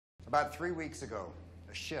About 3 weeks ago,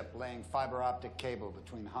 a ship laying fiber optic cable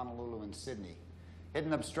between Honolulu and Sydney hit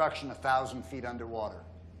an obstruction 1,000 feet underwater.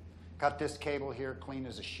 Cut this cable here clean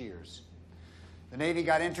as a shears. The Navy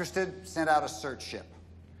got interested, sent out a search ship.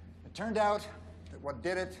 It turned out that what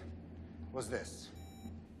did it was this.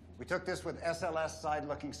 We took this with SLS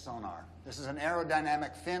side-looking sonar. This is an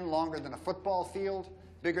aerodynamic fin longer than a football field,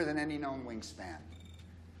 bigger than any known wingspan.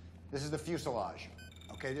 This is the fuselage.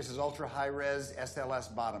 Okay, this is ultra-high-res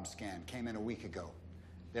SLS bottom scan. Came in a week ago.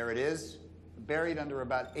 There it is, buried under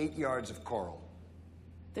about 8 yards of coral.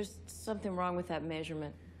 There's something wrong with that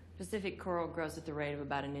measurement. Pacific coral grows at the rate of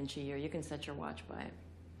about 1 inch a year. You can set your watch by it.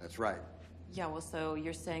 That's right. Yeah, well, so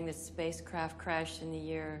you're saying this spacecraft crashed in the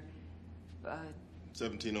year...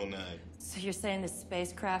 1709. So you're saying this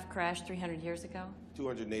spacecraft crashed 300 years ago?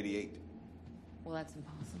 288. Well, that's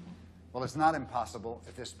impossible. Well, it's not impossible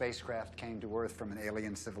if this spacecraft came to Earth from an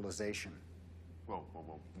alien civilization. Whoa,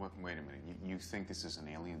 wait a minute. You think this is an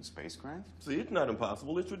alien spacecraft? See, it's not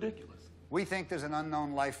impossible. It's ridiculous. We think there's an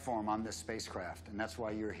unknown life form on this spacecraft, and that's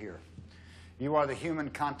why you're here. You are the human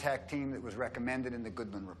contact team that was recommended in the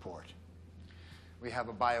Goodman report. We have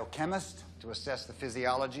a biochemist to assess the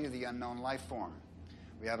physiology of the unknown life form.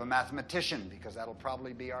 We have a mathematician, because that'll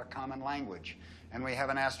probably be our common language. And we have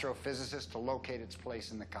an astrophysicist to locate its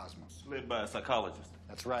place in the cosmos. Led by a psychologist.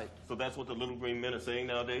 That's right. So that's what the little green men are saying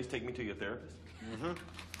nowadays? Take me to your therapist? Mm-hmm.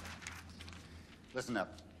 Listen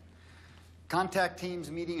up. Contact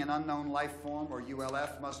teams meeting an unknown life form, or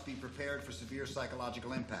ULF, must be prepared for severe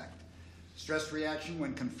psychological impact. Stress reaction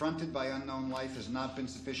when confronted by unknown life has not been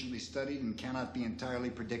sufficiently studied and cannot be entirely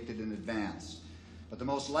predicted in advance. But the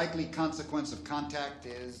most likely consequence of contact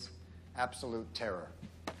is absolute terror.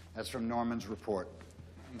 That's from Norman's report.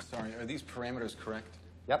 I'm sorry, are these parameters correct?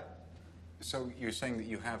 Yep. So you're saying that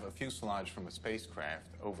you have a fuselage from a spacecraft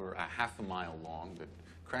over a half a mile long that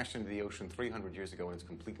crashed into the ocean 300 years ago and it's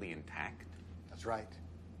completely intact? That's right.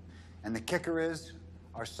 And the kicker is,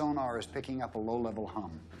 our sonar is picking up a low-level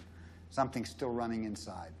hum. Something's still running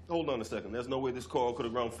inside. Hold on a second. There's no way this coral could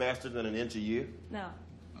have grown faster than 1 inch a year? No.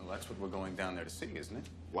 Well, that's what we're going down there to see, isn't it?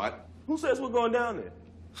 What? Who says we're going down there?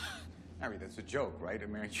 Harry, that's a joke, right? I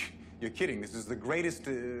mean, you're kidding. This is the greatest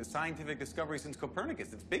scientific discovery since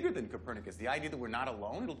Copernicus. It's bigger than Copernicus. The idea that we're not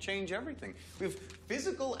alone, it'll change everything. We have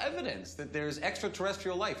physical evidence that there's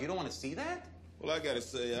extraterrestrial life. You don't want to see that? Well, I gotta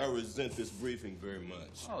say, I resent this briefing very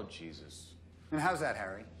much. Oh, Jesus. And how's that,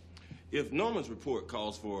 Harry? If Norman's report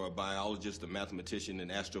calls for a biologist, a mathematician, an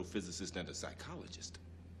astrophysicist, and a psychologist,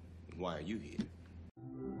 why are you here?